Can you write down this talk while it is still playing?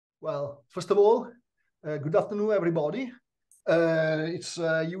Well, first of all, good afternoon, everybody. It's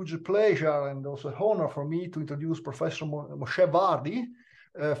a huge pleasure and also an honor for me to introduce Professor Moshe Vardi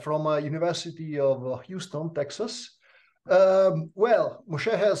from University of Houston, Texas. Well,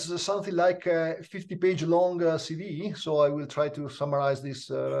 Moshe has something like a 50-page long CV, so I will try to summarize this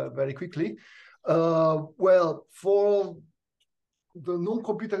very quickly. Well, for the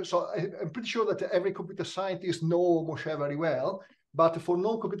non-computer, so I'm pretty sure that every computer scientist knows Moshe very well. But for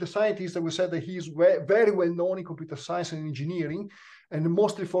non-computer scientists, I would say that he is very well known in computer science and engineering, and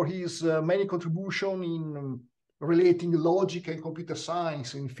mostly for his many contributions in relating logic and computer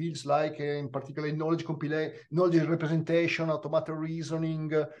science in fields like, in particular, knowledge representation, automated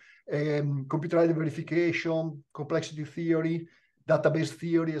reasoning, computer-aided verification, complexity theory, database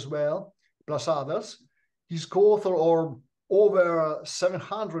theory as well, plus others. He's co-author or over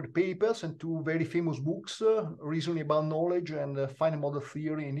 700 papers and two very famous books, Reasoning About Knowledge and Finite Model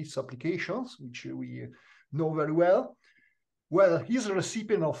Theory and its Applications, which we know very well. Well, he's a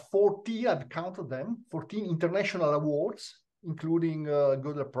recipient of 14, I've counted them, 14 international awards, including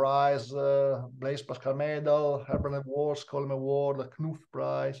Gödel Prize, Blaise Pascal Medal, Herbert Awards, Coleman Award, Knuth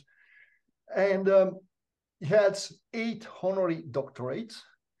Prize. And he has 8 honorary doctorates,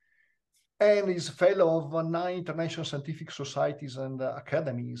 and is a fellow of 9 international scientific societies and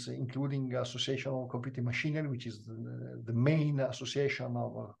academies, including Association of Computing Machinery, which is the main association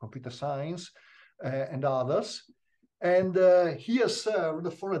of computer science, and others. And he has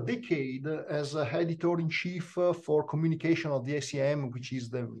served for a decade as editor-in-chief for communication of the ACM, which is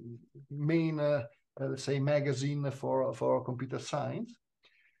the main, let's say, magazine for computer science.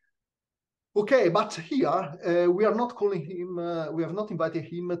 Okay, but here we are not calling him, we have not invited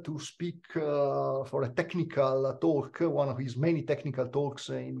him to speak for a technical talk, one of his many technical talks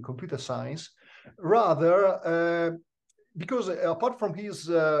in computer science. Rather, because apart from his,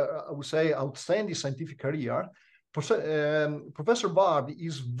 I would say, outstanding scientific career, Professor Vardi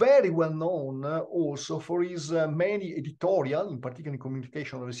is very well known also for his many editorial, in particular in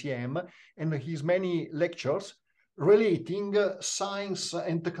communication of ACM, and his many lectures relating science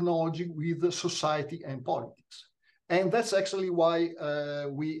and technology with society and politics. And that's actually why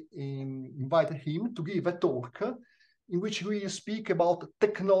we invited him to give a talk in which we speak about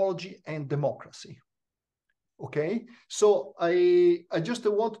technology and democracy. Okay, so I just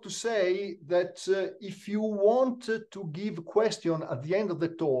wanted to say that if you want to give a question at the end of the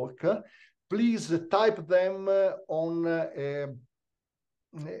talk, please type them on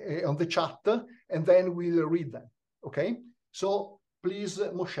the chat, and then we'll read them. Okay, so please,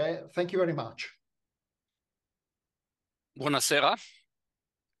 Moshe, thank you very much. Buonasera.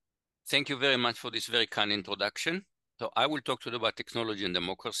 Thank you very much for this very kind introduction. So I will talk to you about technology and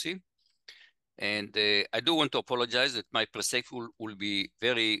democracy. And I do want to apologize that my perspective will be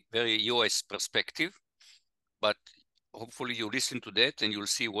very, very US perspective, but hopefully you listen to that and you'll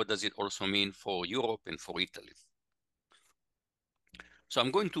see what does it also mean for Europe and for Italy. So I'm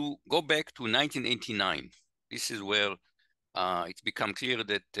going to go back to 1989. This is where it's become clear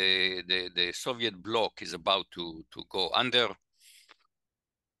that the Soviet bloc is about to go under.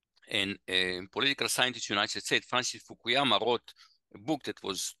 And political scientist in the United States, Francis Fukuyama, wrote a book that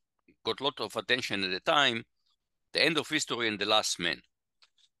got a lot of attention at the time, The End of History and the Last Man.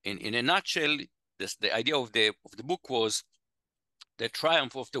 And in a nutshell, the idea of the book was the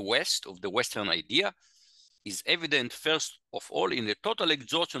triumph of the West, of the Western idea, is evident first of all in the total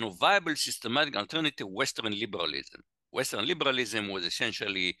exhaustion of viable systematic alternative Western liberalism. Western liberalism was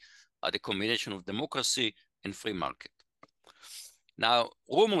essentially the combination of democracy and free market. Now,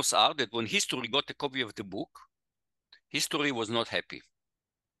 rumors are that when history got a copy of the book, history was not happy.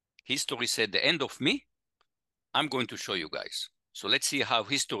 History said, the end of me, I'm going to show you guys. So let's see how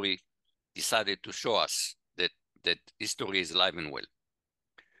history decided to show us that history is alive and well.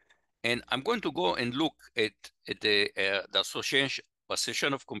 And I'm going to go and look at the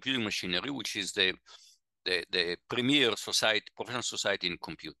Association of Computing Machinery, which is the premier society, professional society in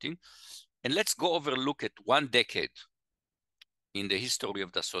computing. And let's go over and look at 1 decade in the history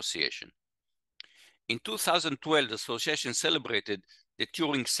of the association. In 2012, the association celebrated the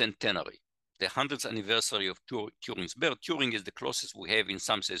Turing centenary, the 100th anniversary of Turing's birth. Turing is the closest we have in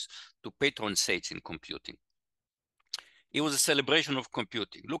some sense to patron saints in computing. It was a celebration of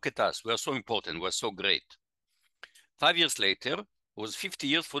computing. Look at us, we are so important, we're so great. 5 years later, it was 50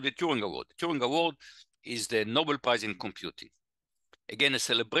 years for the Turing Award. The Turing Award is the Nobel Prize in computing. Again, a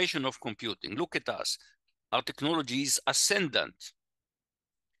celebration of computing. Look at us, our technology is ascendant.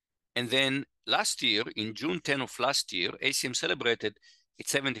 And then last year, in June 10 of last year, ACM celebrated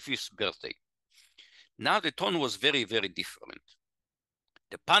its 75th birthday. Now the tone was very, very different.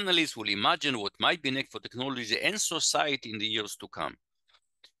 The panelists will imagine what might be next for technology and society in the years to come.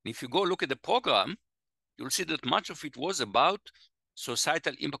 And if you go look at the program, you'll see that much of it was about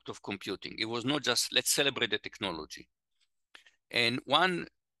societal impact of computing. It was not just, let's celebrate the technology. And one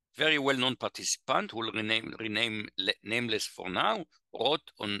very well-known participant, who will rename nameless for now,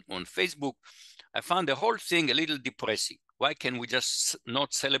 wrote on Facebook, I found the whole thing a little depressing. Why can we just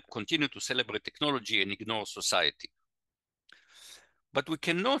not continue to celebrate technology and ignore society? But we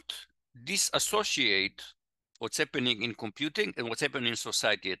cannot disassociate what's happening in computing and what's happening in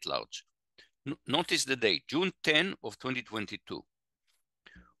society at large. Notice the date, June 10 of 2022.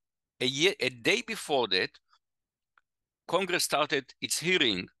 A day before that, Congress started its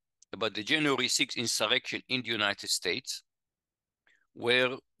hearing about the January 6th insurrection in the United States, where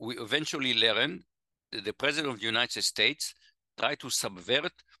we eventually learned that the President of the United States tried to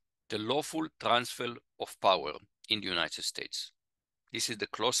subvert the lawful transfer of power in the United States. This is the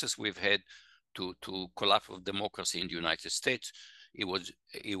closest we've had to collapse of democracy in the United States. It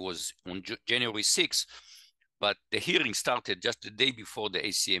was on January 6th, but the hearing started just the day before the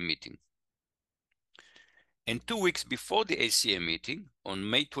ACM meeting. And 2 weeks before the ACM meeting, on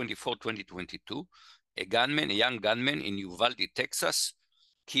May 24, 2022, a young gunman in Uvalde, Texas,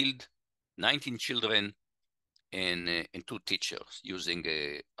 killed 19 children and 2 teachers using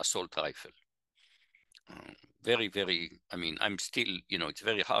an assault rifle. Very, very, I mean, I'm still, it's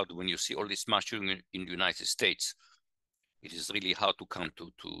very hard when you see all this mass shooting in the United States. It is really hard to come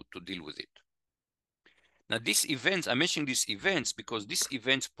to deal with it. Now, these events, I'm mentioning these events because these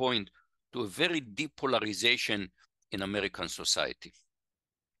events point to a very deep polarization in American society.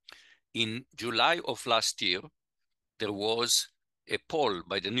 In July of last year, there was a poll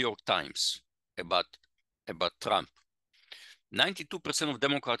by the New York Times about Trump. 92% of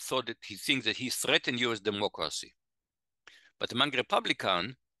Democrats thought that he thinks that he threatened U.S. democracy. But among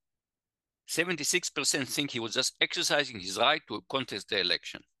Republicans, 76% think he was just exercising his right to contest the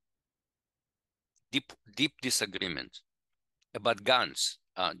election. Deep disagreement. About guns.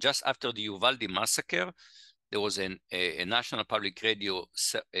 Just after the Uvalde massacre, there was a National Public Radio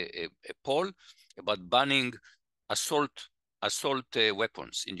a poll about banning assault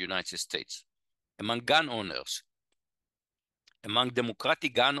weapons in the United States. Among gun owners, among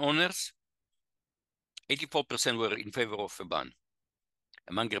Democratic gun owners, 84% were in favor of a ban.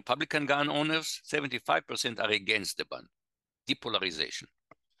 Among Republican gun owners, 75% are against the ban. Depolarization.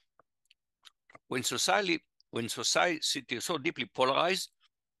 When society is so deeply polarized,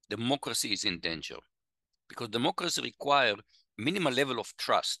 democracy is in danger. Because democracy requires minimal level of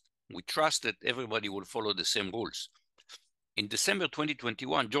trust. We trust that everybody will follow the same rules. In December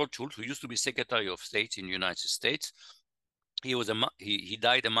 2021, George Shultz, who used to be Secretary of State in the United States, he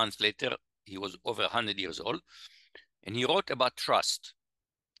died a month later. He was over 100 years old. And he wrote about trust.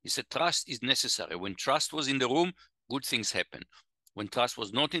 He said, trust is necessary. When trust was in the room, good things happen. When trust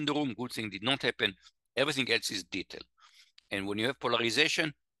was not in the room, good things did not happen. Everything else is detail. And when you have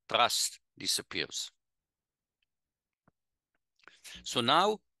polarization, trust disappears. So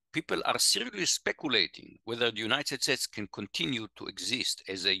now people are seriously speculating whether the United States can continue to exist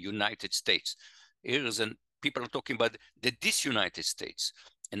as a United States. People are talking about the disunited States.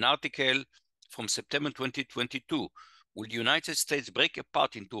 An article from September 2022, will the United States break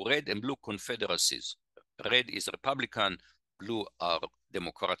apart into red and blue confederacies? Red is Republican, blue are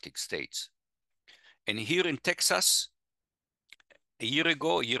Democratic states. And here in Texas, a year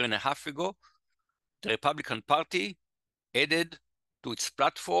and a half ago, the Republican Party added to its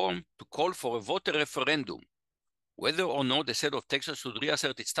platform to call for a voter referendum, whether or not the state of Texas should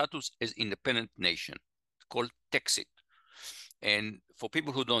reassert its status as independent nation. It's called Texit. And for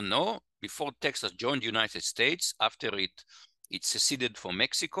people who don't know, before Texas joined the United States, after it seceded from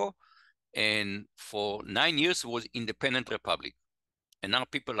Mexico, and for 9 years it was independent republic. And now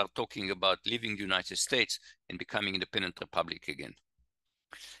people are talking about leaving the United States and becoming independent republic again.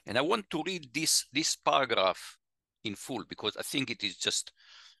 And I want to read this paragraph in full because I think it is just,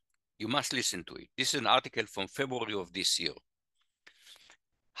 you must listen to it. This is an article from February of this year.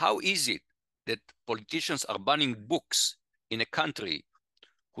 How is it that politicians are banning books in a country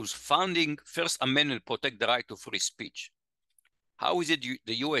whose founding First Amendment protect the right to free speech? How is it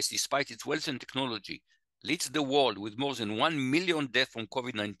the US, despite its wealth and technology, leads the world with more than 1 million deaths from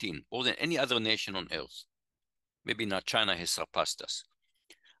COVID-19, more than any other nation on earth? Maybe now China has surpassed us.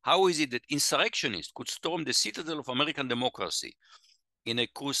 How is it that insurrectionists could storm the citadel of American democracy in a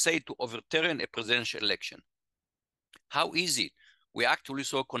crusade to overturn a presidential election? How is it we actually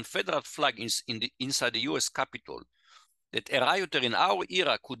saw a Confederate flag inside the US Capitol, that a rioter in our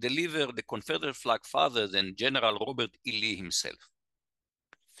era could deliver the Confederate flag farther than General Robert E. Lee himself?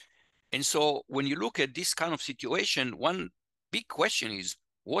 And so when you look at this kind of situation, one big question is,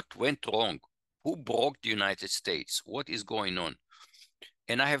 what went wrong? Who broke the United States? What is going on?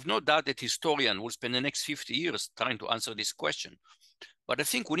 And I have no doubt that historians will spend the next 50 years trying to answer this question. But I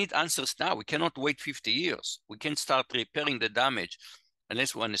think we need answers now. We cannot wait 50 years. We can't start repairing the damage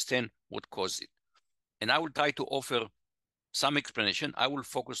unless we understand what caused it. And I will try to offer some explanation. I will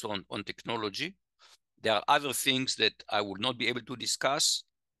focus on technology. There are other things that I will not be able to discuss,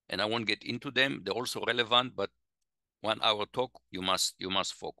 and I won't get into them. They're also relevant, but 1 hour talk, you must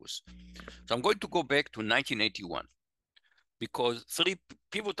focus. So I'm going to go back to 1981 because 3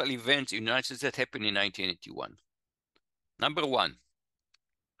 pivotal events in the United States happened in 1981. Number 1,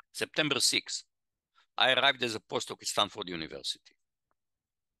 September 6th, I arrived as a postdoc at Stanford University.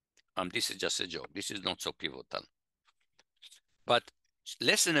 This is just a joke. This is not so pivotal. But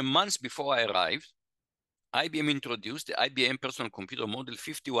less than a month before I arrived, IBM introduced the IBM Personal Computer Model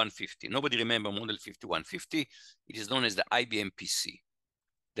 5150. Nobody remember Model 5150. It is known as the IBM PC.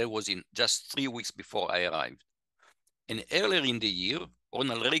 That was in just 3 weeks before I arrived. And earlier in the year,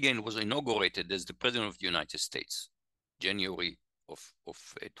 Ronald Reagan was inaugurated as the President of the United States, January of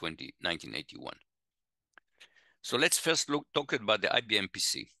 1981. So let's first talk about the IBM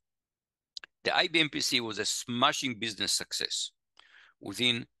PC. The IBM PC was a smashing business success.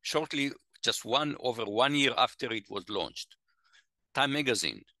 Within shortly, just over 1 year after it was launched, Time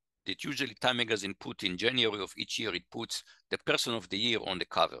Magazine, that usually Time Magazine put in January of each year, it puts the person of the year on the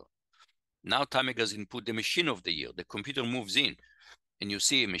cover. Now Time Magazine put the machine of the year. The computer moves in and you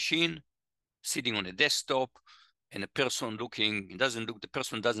see a machine sitting on a desktop and a person looking, the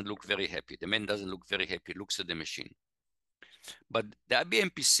person doesn't look very happy. The man doesn't look very happy, looks at the machine. But the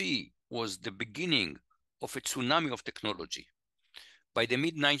IBM PC was the beginning of a tsunami of technology. By the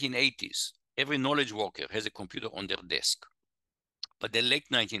mid-1980s, every knowledge worker has a computer on their desk. By the late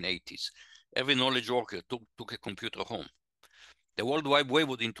 1980s, every knowledge worker took a computer home. The World Wide Web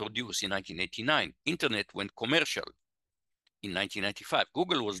was introduced in 1989. Internet went commercial in 1995.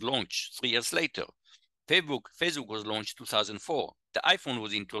 Google was launched 3 years later. Facebook was launched in 2004. The iPhone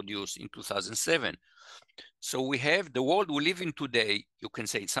was introduced in 2007. So we have the world we live in today, you can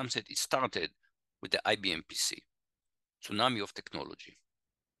say in some sense it started with the IBM PC, tsunami of technology.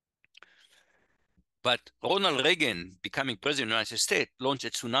 But Ronald Reagan, becoming president of the United States, launched a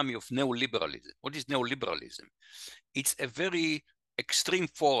tsunami of neoliberalism. What is neoliberalism? It's a very extreme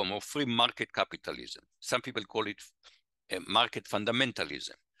form of free market capitalism. Some people call it market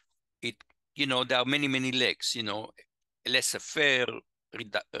fundamentalism. There are many, many legs, laissez-faire,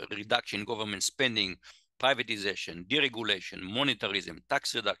 reduction in government spending, privatization, deregulation, monetarism,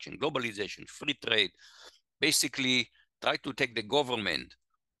 tax reduction, globalization, free trade. Basically, try to take the government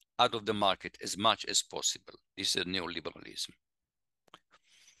out of the market as much as possible. This is neoliberalism.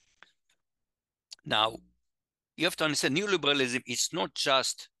 Now, you have to understand neoliberalism is not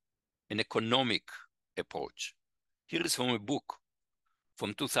just an economic approach. Here is from a book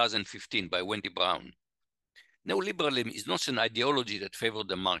from 2015 by Wendy Brown. Neoliberalism is not an ideology that favors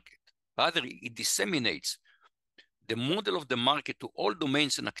the market. Rather, it disseminates the model of the market to all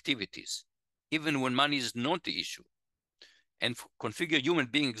domains and activities, even when money is not the issue, and configure human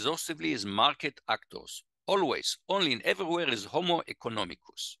beings exhaustively as market actors, always, only, and everywhere as homo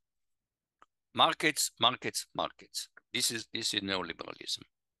economicus. Markets, markets, markets. This is neoliberalism.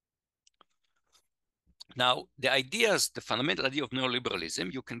 Now, the fundamental idea of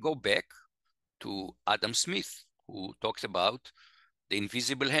neoliberalism, you can go back to Adam Smith, who talks about the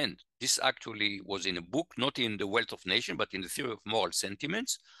invisible hand. This actually was in a book, not in The Wealth of Nations, but in The Theory of Moral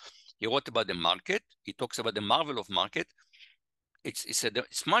Sentiments. He wrote about the market. He talks about the marvel of market. He said,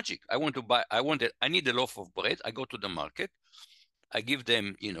 it's magic. I need a loaf of bread. I go to the market. I give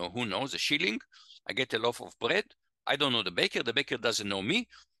them, who knows, a shilling. I get a loaf of bread. I don't know the baker. The baker doesn't know me.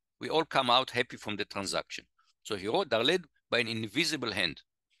 We all come out happy from the transaction. So he wrote, they're led by an invisible hand.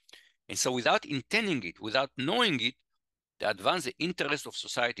 And so without intending it, without knowing it, they advance the interest of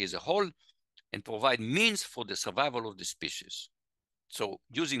society as a whole and provide means for the survival of the species. So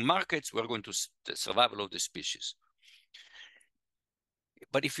using markets, we're going to the survival of the species.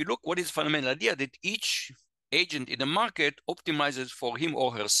 But if you look, what is the fundamental idea? That each agent in the market optimizes for him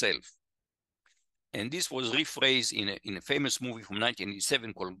or herself. And this was rephrased in a famous movie from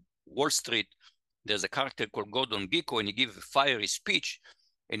 1987 called Wall Street. There's a character called Gordon Gekko, and he gave a fiery speech.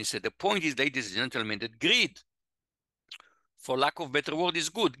 And he said, the point is, ladies and gentlemen, that greed, for lack of better word, is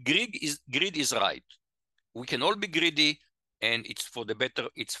good. Greed is right. We can all be greedy, and it's for the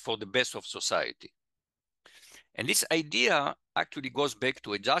best of society. And this idea actually goes back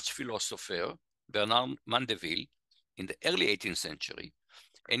to a Dutch philosopher, Bernard Mandeville, in the early 18th century.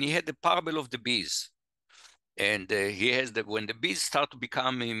 And he had the parable of the bees. And he has when the bees start to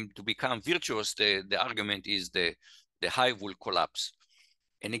become virtuous, the argument is the hive will collapse.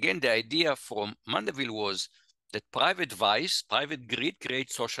 And again, the idea from Mandeville was that private vice, private greed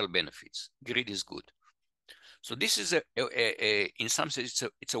creates social benefits. Greed is good. So this is in some sense,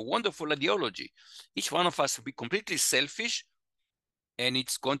 it's a wonderful ideology. Each one of us will be completely selfish, and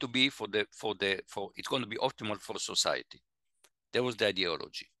it's going to be it's going to be optimal for society. That was the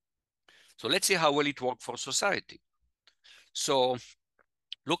ideology. So let's see how well it worked for society. So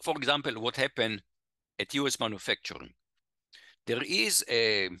look, for example, what happened at US manufacturing. There is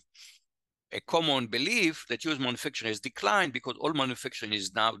a common belief that US manufacturing has declined because all manufacturing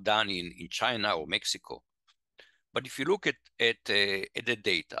is now done in China or Mexico. But if you look at the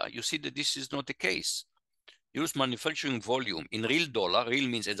data, you see that this is not the case. US manufacturing volume in real dollar, real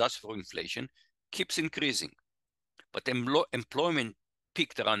means adjusted for inflation, keeps increasing. But employment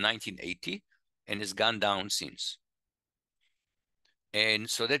peaked around 1980 and has gone down since. And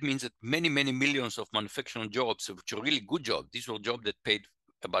so that means that many, many millions of manufacturing jobs, which are really good jobs, these were jobs that paid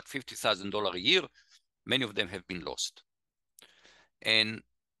about $50,000 a year, many of them have been lost. And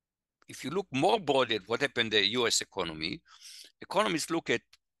if you look more broadly at what happened in the US economy, economists look at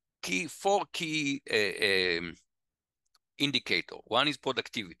four key indicators. One is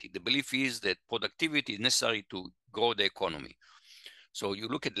productivity. The belief is that productivity is necessary to grow the economy. So you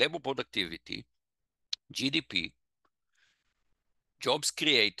look at labor productivity, GDP, jobs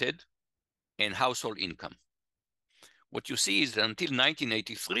created, and household income. What you see is that until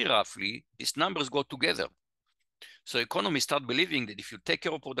 1983, roughly, these numbers go together. So economists start believing that if you take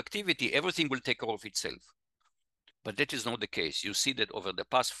care of productivity, everything will take care of itself. But that is not the case. You see that over the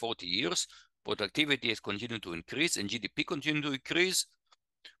past 40 years, productivity has continued to increase and GDP continued to increase,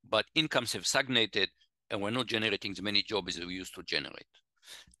 but incomes have stagnated and we're not generating as many jobs as we used to generate.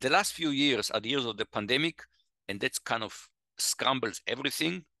 The last few years are the years of the pandemic, and that's kind of scrambles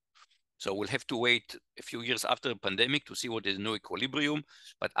everything. So we'll have to wait a few years after the pandemic to see what is new equilibrium.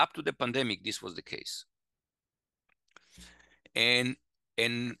 But up to the pandemic, this was the case. And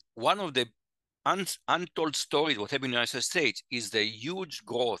one of the untold stories what happened in the United States is the huge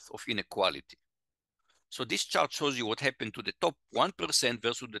growth of inequality. So this chart shows you what happened to the top 1%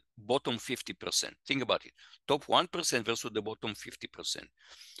 versus the bottom 50%. Think about it. Top 1% versus the bottom 50%.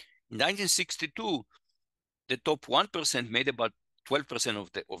 In 1962, the top 1% made about 12%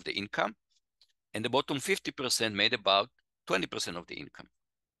 of the income, and the bottom 50% made about 20% of the income.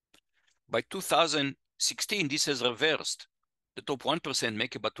 By 2016, this has reversed. The top 1%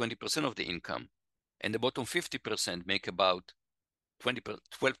 make about 20% of the income, and the bottom 50% make about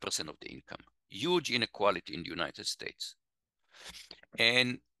 12% of the income. Huge inequality in the United States.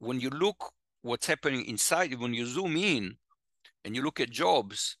 And when you look what's happening inside, when you zoom in and you look at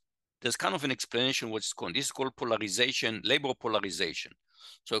jobs, there's kind of an explanation what's called. This is called polarization, labor polarization.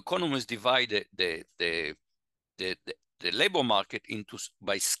 So economists divide the labor market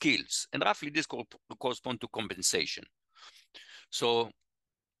by skills, and roughly this corresponds to compensation. So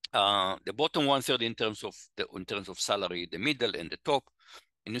the bottom 1/3 in terms of salary, the middle and the top.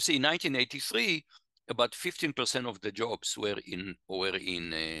 And you see, in 1983, about 15% of the jobs were in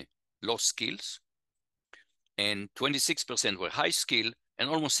low skills, and 26% were high skill, and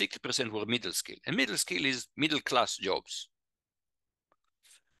almost 60% were middle skill. And middle skill is middle class jobs.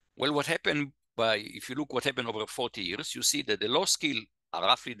 Well, what happened if you look what happened over 40 years, you see that the low skill are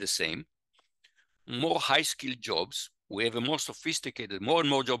roughly the same. More high skill jobs, we have a more sophisticated, more and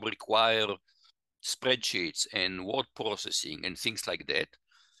more jobs require spreadsheets and word processing and things like that.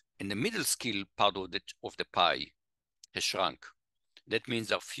 And the middle skill part of the pie has shrunk. That means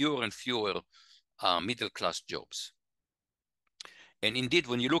there are fewer and fewer middle class jobs. And indeed,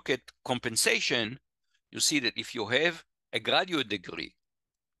 when you look at compensation, you see that if you have a graduate degree,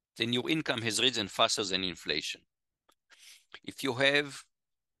 then your income has risen faster than inflation. If you have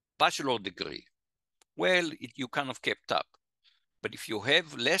bachelor degree, well, you kind of kept up. But if you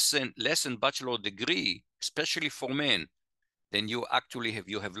have less than bachelor degree, especially for men, then you actually have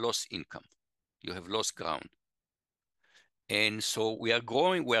lost income. You have lost ground. And so we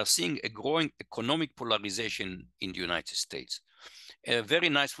are seeing a growing economic polarization in the United States. A very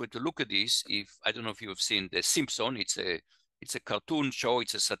nice way to look at this, I don't know if you have seen The Simpsons, it's a cartoon show,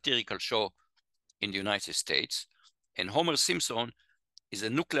 it's a satirical show in the United States. And Homer Simpson is a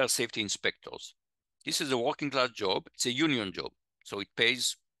nuclear safety inspector. This is a working class job, it's a union job, so it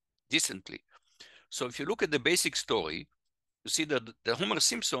pays decently. So if you look at the basic story, you see that the Homer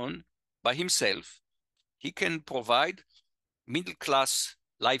Simpson by himself, he can provide middle-class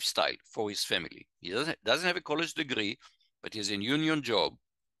lifestyle for his family. He doesn't have a college degree, but he has a union job.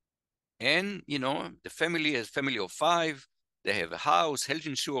 And, you know, the family is a family of 5. They have a house, health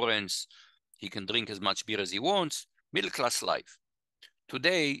insurance. He can drink as much beer as he wants, middle-class life.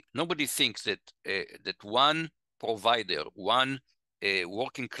 Today, nobody thinks that that one provider, one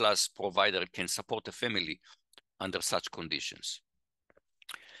working class provider can support a family under such conditions.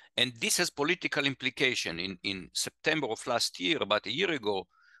 And this has political implication. In September of last year, about a year ago,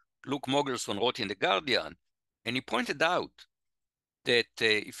 Luke Mogelson wrote in The Guardian, and he pointed out that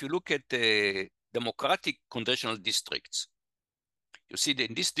if you look at democratic congressional districts, you see that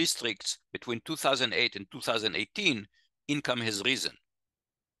in these districts, between 2008 and 2018, income has risen.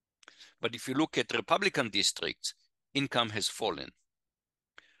 But if you look at Republican districts, income has fallen.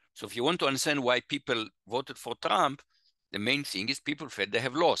 So if you want to understand why people voted for Trump, the main thing is people felt they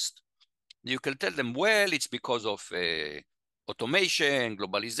have lost. You can tell them, well, it's because of automation,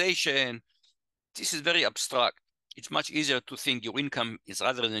 globalization. This is very abstract. It's much easier to think your income is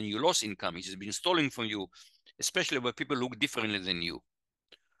rather than you lost income. It has been stolen from you, especially where people look differently than you.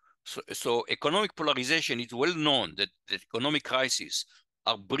 So economic polarization, is well known that economic crises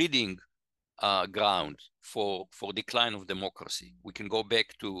are breeding ground for decline of democracy. We can go back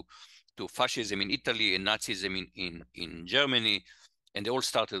to fascism in Italy and Nazism in Germany, and they all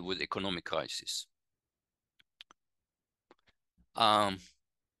started with economic crisis.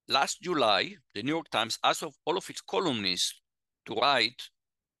 Last July, the New York Times asked all of its columnists to write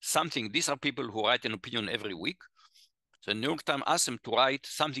something. These are people who write an opinion every week. So the New York Times asked them to write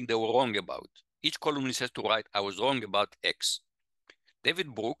something they were wrong about. Each columnist has to write, I was wrong about X.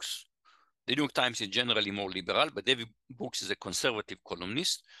 David Brooks, the New York Times is generally more liberal, but David Brooks is a conservative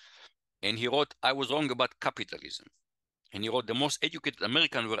columnist. And he wrote, I was wrong about capitalism. And he wrote, the most educated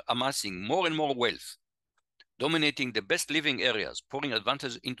Americans were amassing more and more wealth, dominating the best living areas, pouring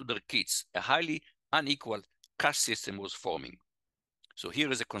advantage into their kids. A highly unequal caste system was forming. So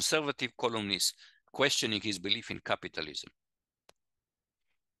here is a conservative columnist questioning his belief in capitalism.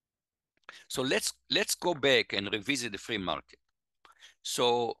 So let's go back and revisit the free market.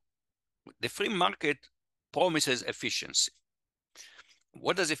 So the free market promises efficiency.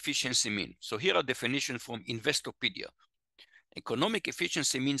 What does efficiency mean? So here are definitions from Investopedia. Economic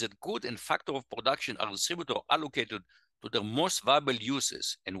efficiency means that goods and factor of production are distributed or allocated to their most viable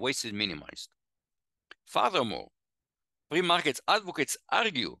uses and waste is minimized. Furthermore, free markets advocates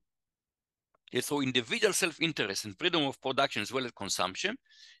argue that through individual self-interest and freedom of production as well as consumption,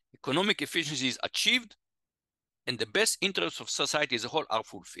 economic efficiency is achieved and the best interests of society as a whole are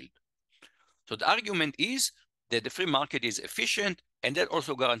fulfilled. So the argument is that the free market is efficient and that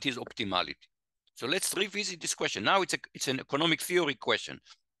also guarantees optimality. So let's revisit this question. Now it's an economic theory question.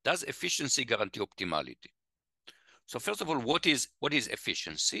 Does efficiency guarantee optimality? So first of all, what is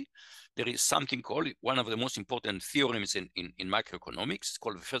efficiency? There is something called one of the most important theorems in macroeconomics. It's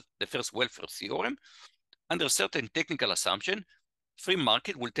called the first welfare theorem. Under certain technical assumption, free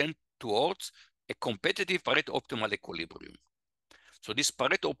market will tend towards a competitive Pareto optimal equilibrium. So this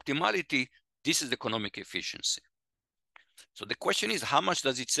Pareto optimality, this is economic efficiency. So the question is, how much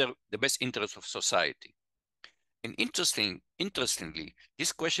does it serve the best interest of society? And interestingly,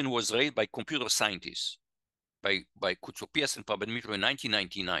 this question was raised by computer scientists, by Koutsopias and Papadmitro in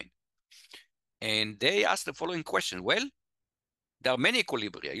 1999. And they asked the following question. Well, there are many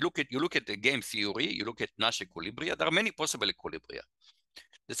equilibria. You look at the game theory, you look at Nash equilibria, there are many possible equilibria.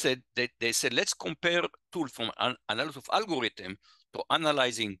 They said, let's compare tools from analysis of algorithm to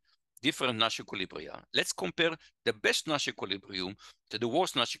analyzing different Nash equilibria. Let's compare the best Nash equilibrium to the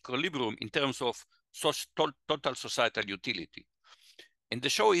worst Nash equilibrium in terms of total societal utility. And the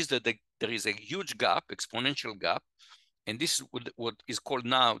show is that there is a huge gap, exponential gap, and this is what is called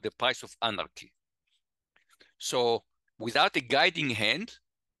now the price of anarchy. So without a guiding hand,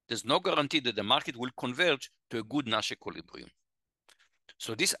 there's no guarantee that the market will converge to a good Nash equilibrium.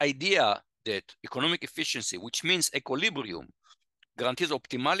 So this idea that economic efficiency, which means equilibrium, guarantees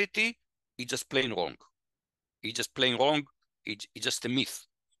optimality, is just plain wrong. It's just plain wrong. It's just a myth.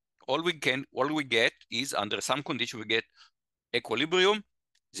 All we get is, under some condition, we get equilibrium.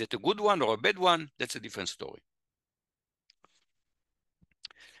 Is it a good one or a bad one? That's a different story.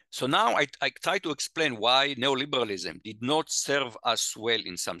 So now I try to explain why neoliberalism did not serve us well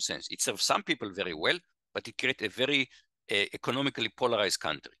in some sense. It served some people very well, but it created a very economically polarized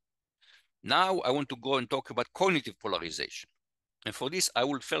country. Now I want to go and talk about cognitive polarization. And for this, I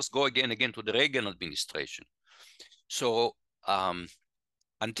will first go again to the Reagan administration. So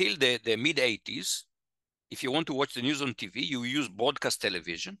until the mid-80s, if you want to watch the news on TV, you use broadcast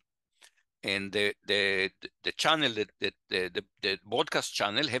television. And the channel, the broadcast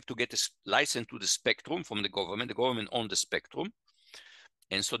channel have to get a license to the spectrum from the government. The government owns the spectrum.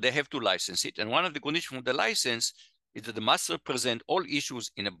 And so they have to license it. And one of the conditions for the license is that the master present all issues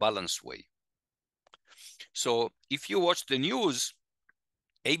in a balanced way. So if you watch the news,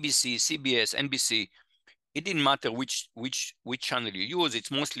 ABC, CBS, NBC, it didn't matter which channel you use. It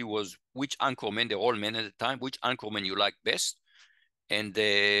mostly was which anchorman, they're all men at the time, which anchorman you like best. And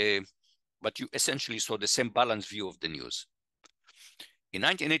but you essentially saw the same balanced view of the news. In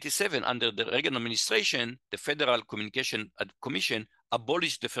 1987, under the Reagan administration, the Federal Communication Commission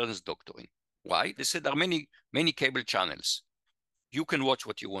abolished the fairness doctrine. Why? They said there are many cable channels. You can watch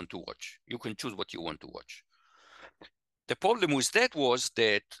what you want to watch. You can choose what you want to watch. The problem with that was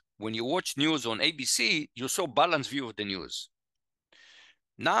that when you watch news on ABC, you saw balanced view of the news.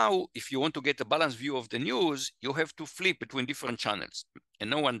 Now, if you want to get a balanced view of the news, you have to flip between different channels, and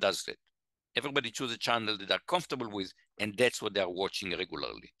no one does that. Everybody chooses a channel that they're comfortable with, and that's what they're watching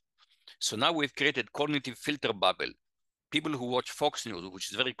regularly. So now we've created cognitive filter bubble. People who watch Fox News,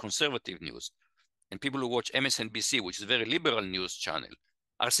 which is very conservative news, and people who watch MSNBC, which is a very liberal news channel,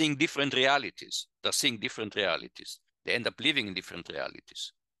 are seeing different realities. They're seeing different realities. They end up living in different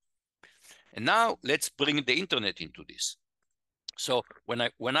realities. And now let's bring the internet into this. So when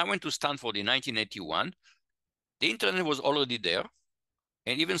I went to Stanford in 1981, the internet was already there,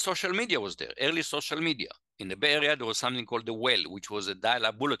 and even social media was there, early social media. In the Bay Area, there was something called the Well, which was a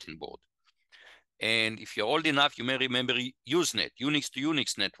dial-up bulletin board. And if you're old enough, you may remember Usenet, Unix to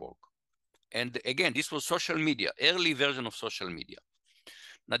Unix network. And again, this was social media, early version of social media.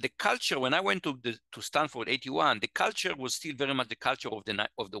 Now the culture, when I went to Stanford 81, the culture was still very much the culture of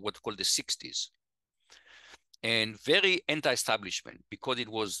the what's called the 60s. And very anti-establishment, because it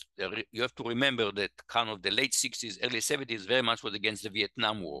was, you have to remember that kind of the late 60s, early 70s very much was against the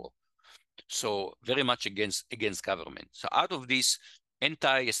Vietnam War. So very much against government. So out of this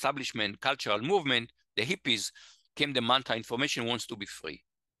anti-establishment cultural movement, the hippies came the mantra, information wants to be free.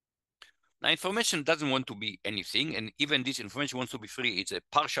 Now, information doesn't want to be anything, and even this information wants to be free. It's a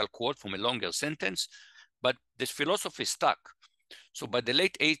partial quote from a longer sentence, but this philosophy stuck. So by the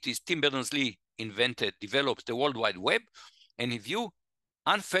late 80s, Tim Berners-Lee developed the World Wide Web, and he viewed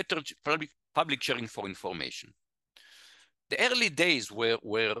unfettered public sharing for information. The early days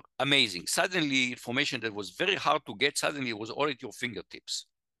were amazing. Suddenly, information that was very hard to get, suddenly was all at your fingertips.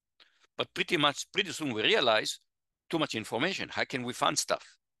 But pretty soon we realized too much information. How can we find stuff?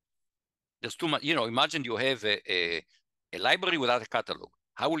 There's too much, imagine you have a library without a catalog.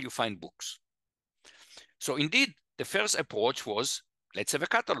 How will you find books? So indeed, the first approach was, let's have a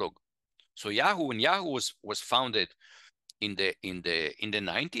catalog. So when Yahoo was founded in the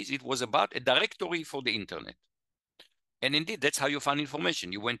 90s, it was about a directory for the internet. And indeed, that's how you find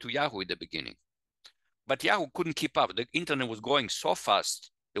information. You went to Yahoo at the beginning. But Yahoo couldn't keep up. The internet was going so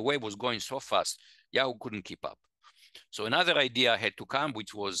fast. The web was going so fast. Yahoo couldn't keep up. So another idea had to come,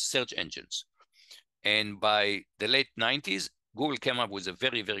 which was search engines. And by the late 90s, Google came up with a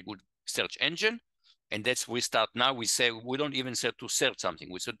very, very good search engine. And that's where we start now. We say we don't even say to search something.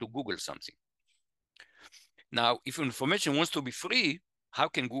 We say to Google something. Now, if information wants to be free, how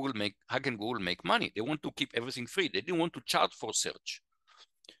can Google make money? They want to keep everything free. They didn't want to charge for search.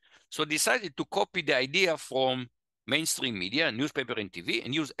 So they decided to copy the idea from mainstream media, newspaper and TV,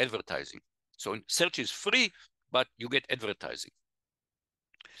 and use advertising. So search is free, but you get advertising.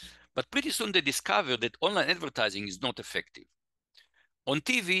 But pretty soon they discovered that online advertising is not effective. On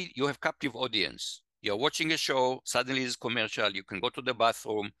TV, you have captive audience. You're watching a show, suddenly it's commercial, you can go to the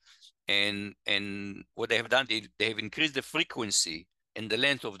bathroom, and what they have done, they have increased the frequency and the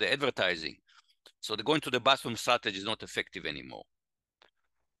length of the advertising. So the going to the bathroom strategy is not effective anymore.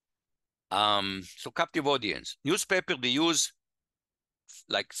 So captive audience. Newspaper, they use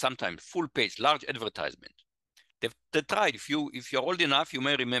like sometimes full page, large advertisement. They tried, if you're old enough, you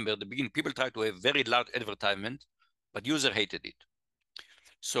may remember at the beginning, people tried to have very large advertisement, but user hated it.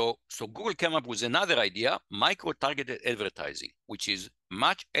 So Google came up with another idea, micro-targeted advertising, which is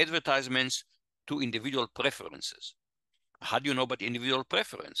match advertisements to individual preferences. How do you know about individual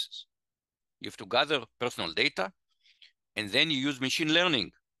preferences? You have to gather personal data, and then you use machine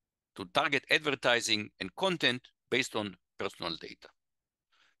learning to target advertising and content based on personal data.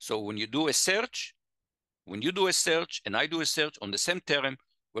 So when you do a search, and I do a search on the same term,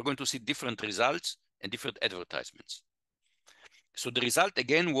 we're going to see different results and different advertisements. So the result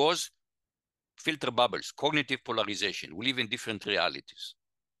again was filter bubbles, cognitive polarization. We live in different realities.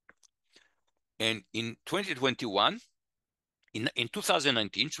 And in 2021, in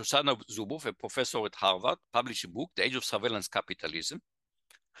 2019, Shoshana Zuboff, a professor at Harvard, published a book, The Age of Surveillance Capitalism.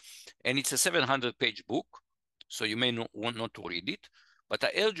 And it's a 700-page book, so you may want not to read it. But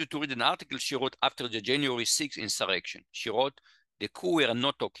I urge you to read an article she wrote after the January 6th insurrection. She wrote, the coup we are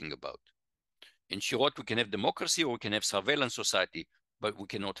not talking about. And she wrote, we can have democracy or we can have surveillance society, but we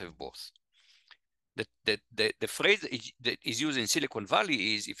cannot have both. The phrase that is used in Silicon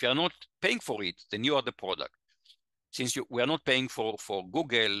Valley is, if you are not paying for it, then you are the product. Since we are not paying for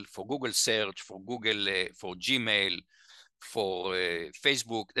Google search, for Google, for Gmail, for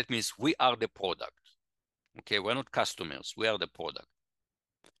Facebook, that means we are the product. Okay, we're not customers, we are the product.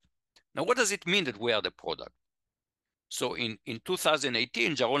 Now, what does it mean that we are the product? So in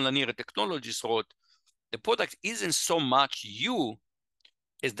 2018, Jaron Lanier, a technologist, wrote, the product isn't so much you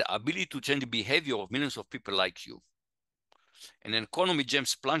as the ability to change the behavior of millions of people like you. And an economy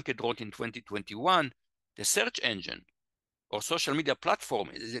James Plunkett wrote in 2021, the search engine or social media platform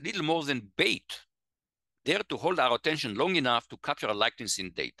is a little more than bait, there to hold our attention long enough to capture a likeness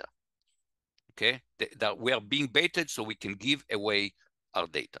in data. Okay, that we are being baited so we can give away our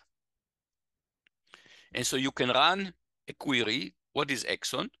data. And so you can run a query, what is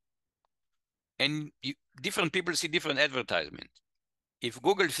Exxon? And different people see different advertisement. If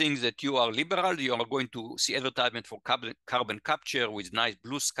Google thinks that you are liberal, you are going to see advertisement for carbon capture with nice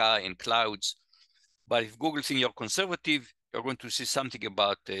blue sky and clouds. But if Google thinks you're conservative, you're going to see something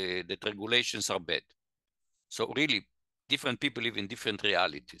about that regulations are bad. So really, different people live in different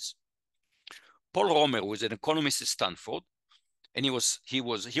realities. Paul Romer was an economist at Stanford, and he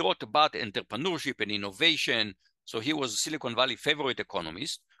wrote about entrepreneurship and innovation. So he was Silicon Valley favorite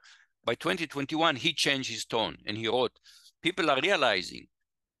economist. By 2021, he changed his tone and he wrote, people are realizing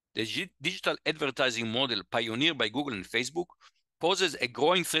the digital advertising model pioneered by Google and Facebook poses a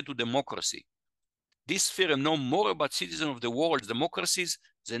growing threat to democracy. This firm know more about citizens of the world's democracies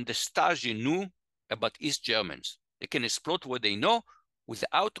than the Stasi knew about East Germans. They can exploit what they know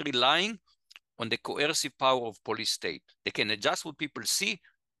without relying on the coercive power of police state. They can adjust what people see,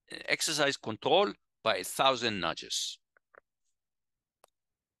 exercise control by 1,000 nudges.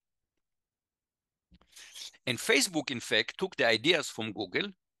 And Facebook, in fact, took the ideas from Google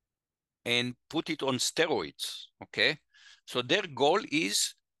and put it on steroids, okay? So their goal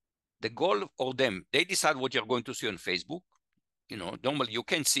is, the goal of them, they decide what you're going to see on Facebook. You know, normally you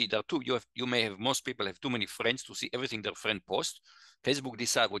can see there too, most people have too many friends to see everything their friend posts. Facebook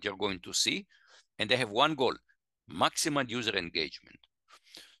decide what you're going to see, and they have one goal, maximum user engagement.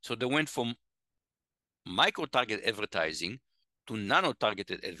 So they went from micro-target advertising to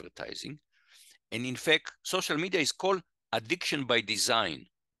nano-targeted advertising. And in fact, social media is called addiction by design.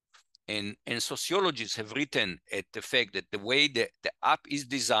 And sociologists have written at the fact that the way the app is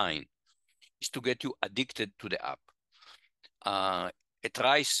designed is to get you addicted to the app. At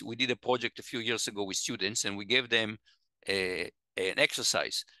Rice, we did a project a few years ago with students, and we gave them an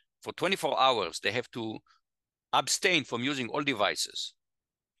exercise. For 24 hours, they have to abstain from using all devices.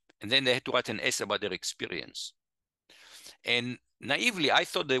 And then they had to write an essay about their experience. And naively, I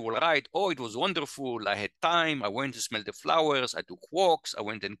thought they would write, oh, it was wonderful. I had time. I went to smell the flowers. I took walks. I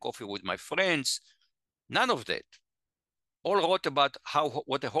went and coffee with my friends. None of that. All wrote about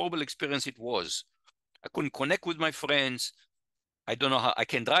what a horrible experience it was. I couldn't connect with my friends. I don't know how I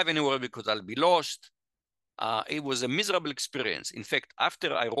can drive anywhere because I'll be lost. It was a miserable experience. In fact,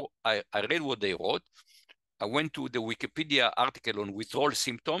 after I read what they wrote, I went to the Wikipedia article on withdrawal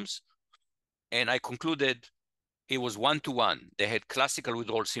symptoms, and I concluded it was one-to-one. They had classical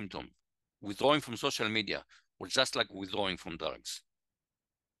withdrawal symptom. Withdrawing from social media was just like withdrawing from drugs.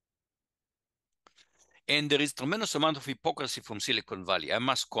 And there is tremendous amount of hypocrisy from Silicon Valley. I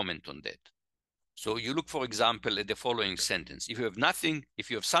must comment on that. So you look, for example, at the following sentence. If you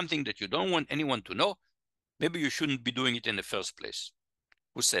have something that you don't want anyone to know, maybe you shouldn't be doing it in the first place.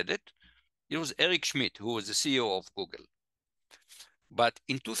 Who said it? It was Eric Schmidt, who was the CEO of Google. But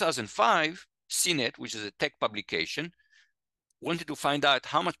in 2005, CNET, which is a tech publication, wanted to find out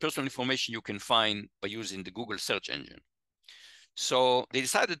how much personal information you can find by using the Google search engine. So they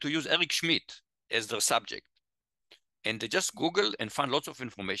decided to use Eric Schmidt as their subject. And they just Googled and found lots of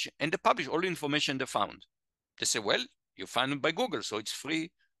information, and they published all the information they found. They say, well, you find it by Google, so it's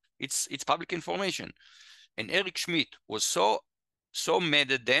free. It's public information. And Eric Schmidt was so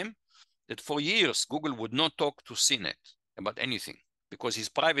mad at them that for years, Google would not talk to CNET about anything because his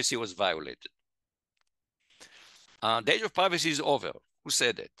privacy was violated. The age of privacy is over. Who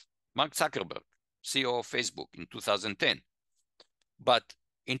said that? Mark Zuckerberg, CEO of Facebook in 2010. But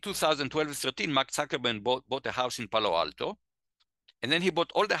in 2012-13, Mark Zuckerberg bought a house in Palo Alto, and then he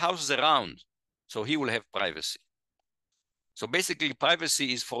bought all the houses around, so he will have privacy. So basically,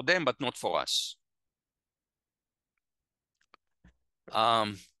 privacy is for them, but not for us.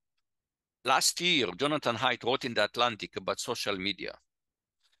 Last year, Jonathan Haidt wrote in The Atlantic about social media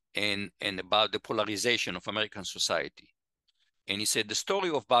and about the polarization of American society. And he said, the story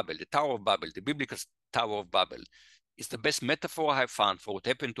of Babel, the Tower of Babel, the biblical Tower of Babel, is the best metaphor I have found for what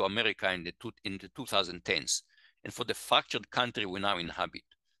happened to America in the 2010s and for the fractured country we now inhabit.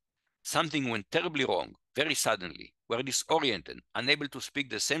 Something went terribly wrong, very suddenly. We're disoriented, unable to speak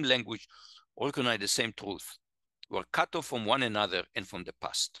the same language or recognize the same truth. We're cut off from one another and from the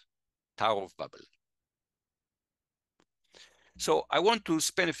past. Tower of Babel. So I want to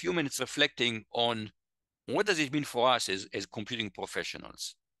spend a few minutes reflecting on what does it mean for us as computing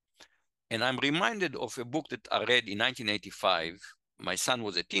professionals. And I'm reminded of a book that I read in 1985. My son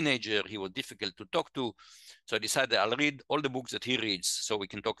was a teenager. He was difficult to talk to. So I decided I'll read all the books that he reads so we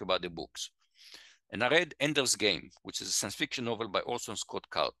can talk about the books. And I read Ender's Game, which is a science fiction novel by Orson Scott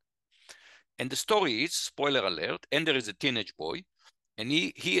Card. And the story is, spoiler alert, Ender is a teenage boy, and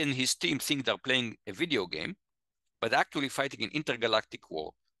he and his team think they're playing a video game, but actually fighting an intergalactic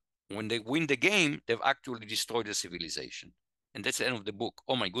war. When they win the game, they've actually destroyed the civilization. And that's the end of the book.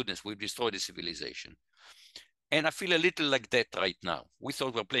 Oh my goodness, we've destroyed the civilization. And I feel a little like that right now. We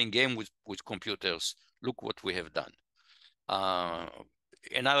thought we're playing game with computers. Look what we have done.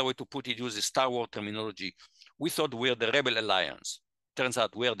 Another way to put it, use the Star Wars terminology. We thought we're the Rebel Alliance. Turns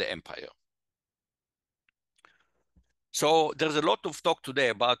out we're the Empire. So there's a lot of talk today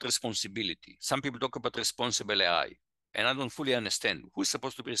about responsibility. Some people talk about responsible AI, and I don't fully understand who's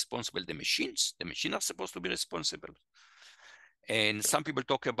supposed to be responsible. The machines? The machines are supposed to be responsible. And some people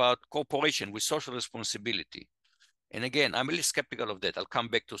talk about cooperation with social responsibility. And again, I'm really skeptical of that. I'll come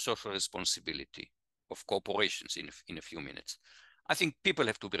back to social responsibility of corporations in a few minutes. I think people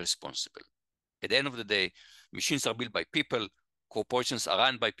have to be responsible. At the end of the day, machines are built by people, corporations are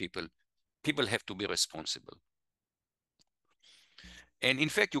run by people. People have to be responsible. And in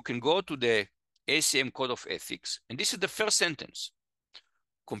fact, you can go to the ACM Code of Ethics, and this is the first sentence.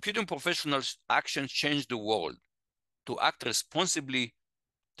 Computing professionals' actions change the world. To act responsibly,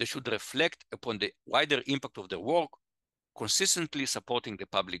 they should reflect upon the wider impact of their work, consistently supporting the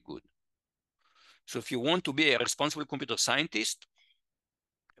public good. So if you want to be a responsible computer scientist,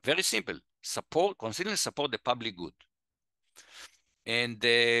 very simple, consistently support the public good. And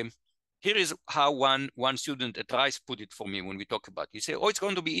here is how one student at Rice put it for me when we talk about it. He said, oh, it's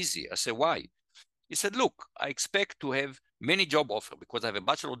going to be easy. I said, why? He said, look, I expect to have many job offers because I have a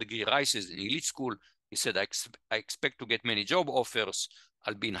bachelor degree. Rice is an elite school. He said, I expect to get many job offers.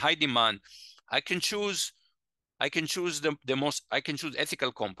 I'll be in high demand. I can choose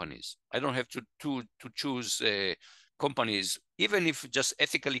ethical companies. I don't have to choose companies, even if just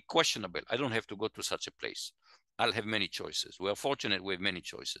ethically questionable. I don't have to go to such a place. I'll have many choices. We are fortunate we have many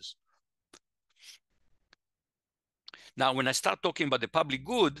choices. Now, when I start talking about the public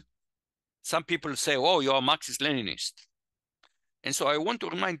good, some people say, oh, you're a Marxist-Leninist. And so I want to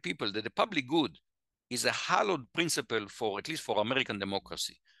remind people that the public good is a hallowed principle for, at least for American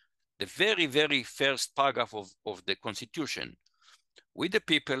democracy. The very, very first paragraph of the Constitution, with the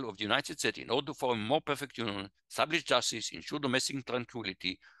people of the United States, in order for a more perfect union, establish justice, ensure domestic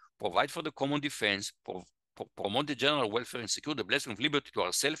tranquility, provide for the common defense, promote the general welfare, and secure the blessing of liberty to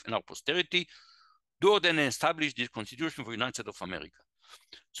ourselves and our posterity, do ordain and establish this Constitution for the United States of America.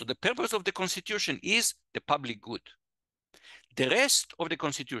 So the purpose of the Constitution is the public good. The rest of the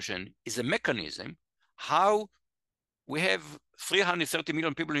Constitution is a mechanism how we have 330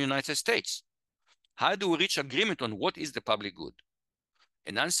 million people in the United States. How do we reach agreement on what is the public good?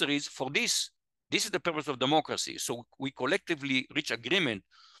 And the answer is, for this is the purpose of democracy. So we collectively reach agreement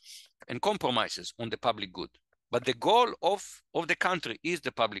and compromises on the public good. But the goal of the country is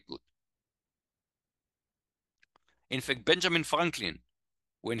the public good. In fact, Benjamin Franklin,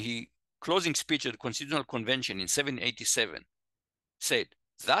 when he closing speech at the Constitutional Convention in 1787, said,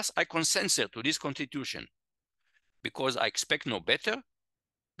 thus I consent, sir, to this Constitution, because I expect no better,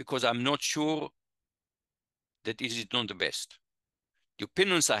 because I'm not sure that it is not the best. The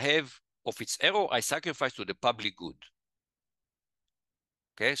opinions I have of its error, I sacrifice to the public good.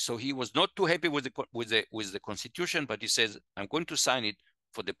 Okay, so he was not too happy with the Constitution, but he says, I'm going to sign it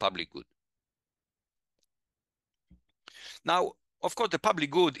for the public good. Now, of course, the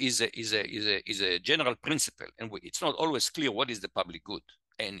public good is a general principle, and it's not always clear what is the public good.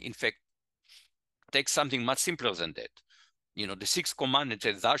 And in fact, take something much simpler than that. You know, the sixth commandment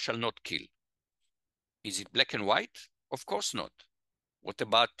says, thou shalt not kill. Is it black and white? Of course not. What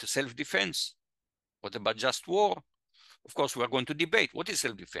about self-defense? What about just war? Of course, we are going to debate what is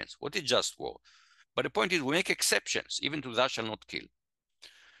self-defense, what is just war. But the point is we make exceptions, even to thou shalt not kill.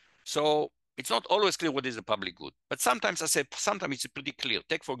 So it's not always clear what is the public good. But sometimes sometimes it's pretty clear.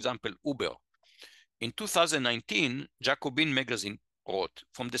 Take, for example, Uber. In 2019, Jacobin magazine wrote,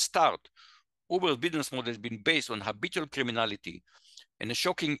 from the start, Uber's business model has been based on habitual criminality and a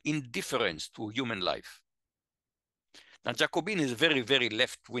shocking indifference to human life. Now, Jacobin is a very, very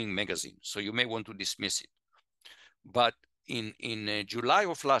left-wing magazine, so you may want to dismiss it. But in July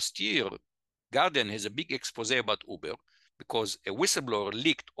of last year, Guardian has a big expose about Uber because a whistleblower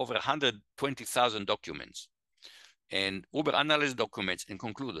leaked over 120,000 documents. And Uber analyzed documents and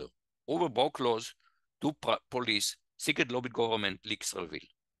concluded Uber broke laws, to police, secret lobbied government, leaks reveal.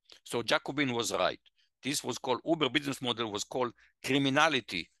 So Jacobin was right. This was called, Uber business model was called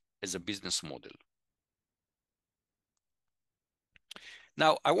criminality as a business model.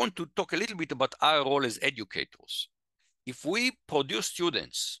 Now, I want to talk a little bit about our role as educators. If we produce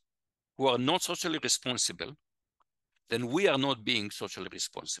students who are not socially responsible, then we are not being socially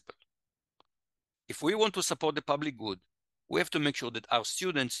responsible. If we want to support the public good, we have to make sure that our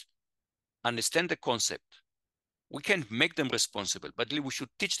students understand the concept. We can't make them responsible, but we should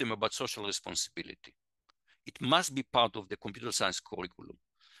teach them about social responsibility. It must be part of the computer science curriculum.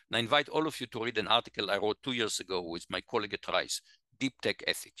 And I invite all of you to read an article I wrote 2 years ago with my colleague at Rice, Deep Tech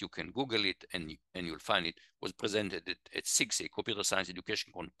Ethics. You can Google it and you'll find it. It was presented at 6A Computer Science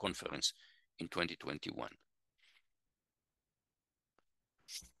Education Conference in 2021.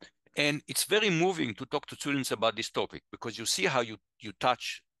 And it's very moving to talk to students about this topic because you see how you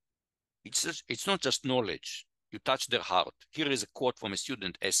touch, it's not just knowledge, you touch their heart. Here is a quote from a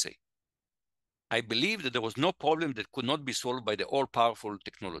student essay. I believe that there was no problem that could not be solved by the all-powerful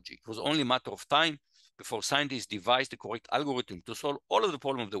technology. It was only a matter of time before scientists devised the correct algorithm to solve all of the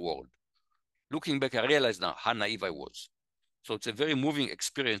problems of the world. Looking back, I realize now how naive I was. So it's a very moving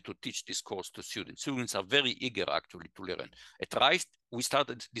experience to teach this course to students. Students are very eager actually to learn. At Rice, we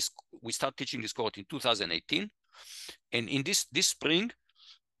started teaching this course in 2018. And in this spring,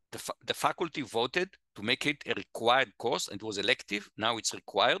 the faculty voted to make it a required course. And it was elective, now it's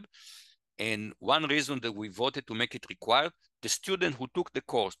required. And one reason that we voted to make it required, the student who took the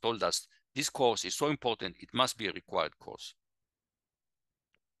course told us, this course is so important, it must be a required course.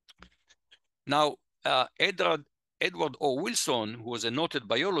 Now, Edward O. Wilson, who was a noted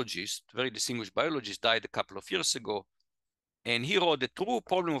biologist, very distinguished biologist, died a couple of years ago. And he wrote, the true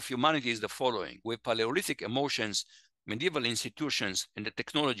problem of humanity is the following. We have Paleolithic emotions, medieval institutions, and the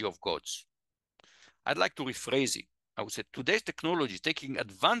technology of gods. I'd like to rephrase it. I would say today's technology is taking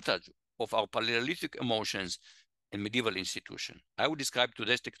advantage of our Paleolithic emotions and medieval institution. I would describe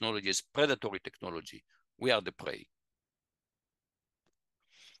today's technology as predatory technology. We are the prey.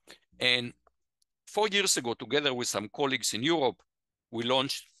 And 4 years ago, together with some colleagues in Europe, we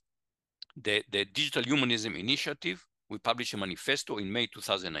launched the Digital Humanism Initiative. We published a manifesto in May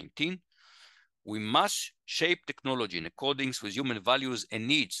 2019. We must shape technology in accordance with human values and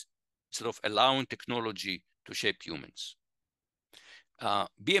needs instead of allowing technology to shape humans.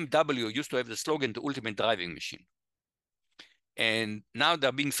 BMW used to have the slogan, the ultimate driving machine. And now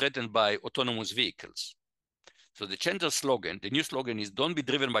they're being threatened by autonomous vehicles. So the change of slogan, the new slogan is, don't be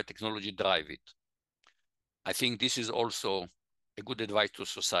driven by technology, drive it. I think this is also a good advice to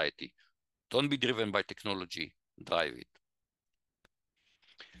society. Don't be driven by technology, drive it.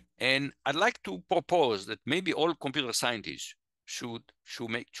 And I'd like to propose that maybe all computer scientists should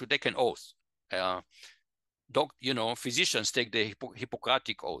take an oath. Physicians take the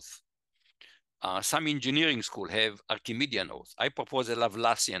Hippocratic oath. Some engineering school have Archimedean oath. I propose a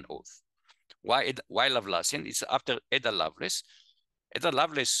Lovelacean oath. Why Lovelacean? It's after Ada Lovelace. Ada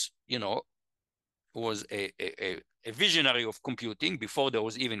Lovelace, was a visionary of computing before there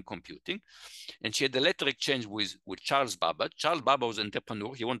was even computing. And she had a letter exchange with Charles Babbage. Charles Babbage was an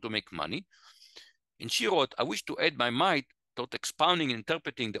entrepreneur. He wanted to make money. And she wrote, I wish to add my might toward expounding and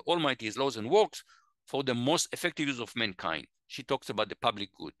interpreting the Almighty's laws and works for the most effective use of mankind. She talks about the public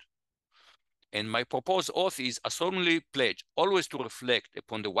good. And my proposed oath is, I solemnly pledge always to reflect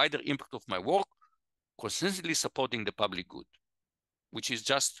upon the wider impact of my work, consistently supporting the public good, which is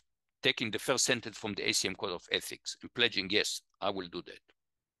just taking the first sentence from the ACM Code of Ethics and pledging, yes, I will do that.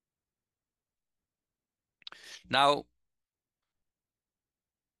 Now,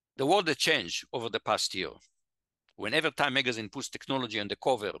 the world has changed over the past year. Whenever Time magazine puts technology on the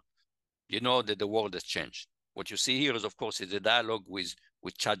cover, you know that the world has changed. What you see here is, of course, is a dialogue with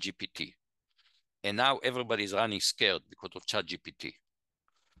ChatGPT. And now everybody is running scared because of ChatGPT.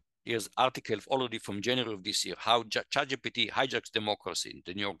 Here's an article already from January of this year, how ChatGPT hijacks democracy in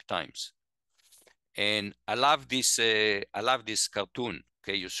the New York Times. And I love this cartoon.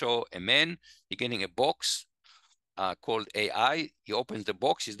 Okay, you saw a man, he's getting a box called AI. He opens the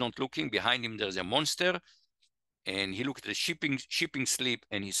box, he's not looking. Behind him, there's a monster. And he looks at the shipping slip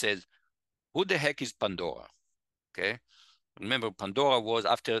and he says, who the heck is Pandora? Okay. Remember, Pandora was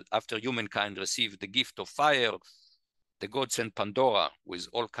after humankind received the gift of fire, the God sent Pandora with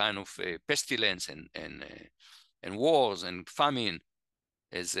all kind of pestilence and wars and famine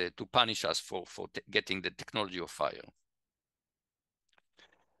as to punish us for getting the technology of fire.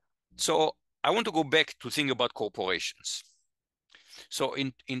 So I want to go back to think about corporations. So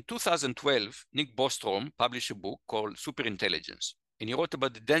in 2012, Nick Bostrom published a book called Superintelligence, and he wrote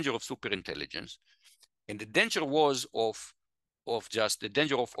about the danger of superintelligence. And the danger was of just the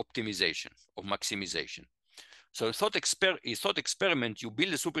danger of optimization, of maximization. So he thought experiment, you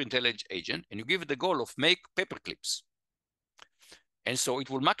build a superintelligent agent and you give it the goal of make paperclips. And so it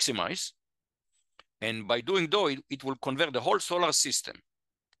will maximize. And by doing so, it will convert the whole solar system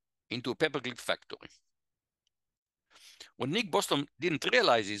into a paperclip factory. What Nick Bostrom didn't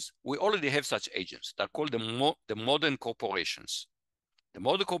realize is we already have such agents. They're called the modern corporations. The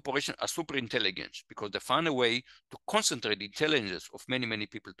modern corporations are super intelligent because they found a way to concentrate the intelligence of many, many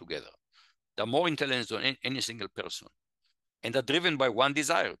people together. They're more intelligent than any single person. And they're driven by one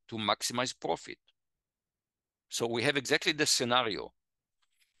desire, to maximize profit. So we have exactly the scenario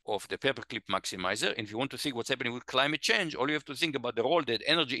of the paperclip maximizer. And if you want to think what's happening with climate change, all you have to think about the role that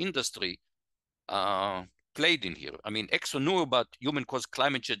energy industry played in here. I mean, Exxon knew about human-caused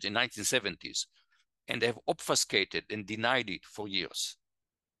climate change in the 1970s, and they have obfuscated and denied it for years.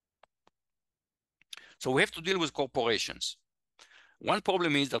 So we have to deal with corporations. One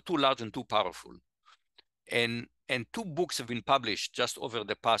problem is they're too large and too powerful. And two books have been published just over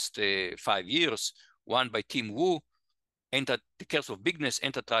the past 5 years, one by Tim Wu, The Curse of Bigness,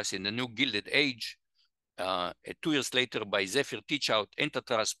 Enterprise in the New Gilded Age, 2 years later by Zephyr Teachout,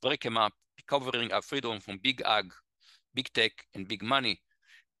 Enterprise, Break 'em Up, Recovering Our Freedom from Big Ag, Big Tech, and Big Money.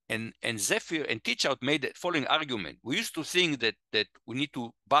 And Zephyr and Teachout made the following argument. We used to think that we need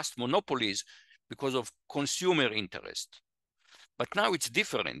to bust monopolies because of consumer interest. But now it's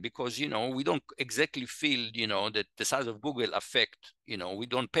different because, we don't exactly feel, that the size of Google affect, we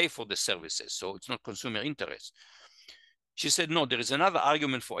don't pay for the services. So it's not consumer interest. She said, no, there is another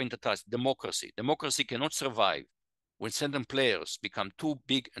argument for enterprise, democracy. Democracy cannot survive when certain players become too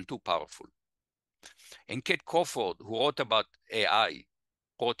big and too powerful. And Kate Crawford, who wrote about AI,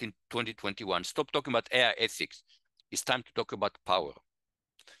 wrote in 2021, stop talking about AI ethics. It's time to talk about power.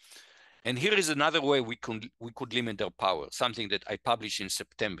 And here is another way we could limit their power, something that I published in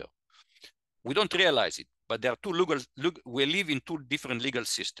September. We don't realize it, but there are we live in two different legal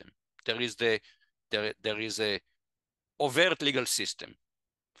systems. There is a overt legal system,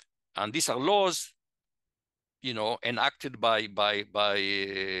 and these are laws, enacted by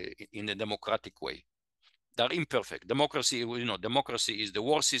in a democratic way. They're imperfect. Democracy is the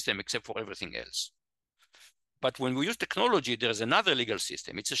worst system except for everything else. But when we use technology, there's another legal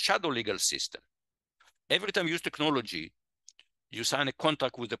system. It's a shadow legal system. Every time you use technology, you sign a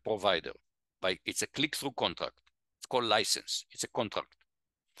contract with the provider. It's a click-through contract. It's called license. It's a contract.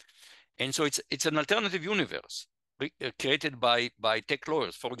 And so it's an alternative universe created by tech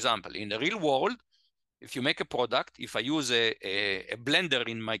lawyers. For example, in the real world, if you make a product, if I use a blender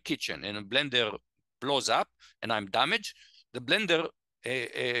in my kitchen and a blender blows up and I'm damaged, the blender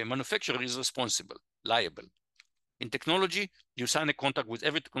manufacturer is responsible, liable. In technology, you sign a contract with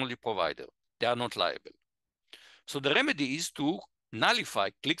every technology provider. They are not liable. So the remedy is to nullify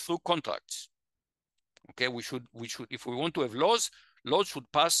click-through contracts. Okay, we should, if we want to have laws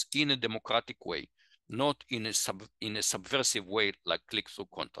should pass in a democratic way, not in a subversive way like click-through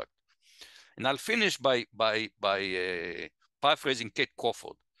contract. And I'll finish by paraphrasing Kate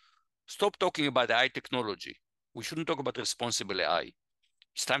Crawford. Stop talking about AI technology. We shouldn't talk about responsible AI.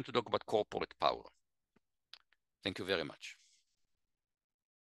 It's time to talk about corporate power. Thank you very much.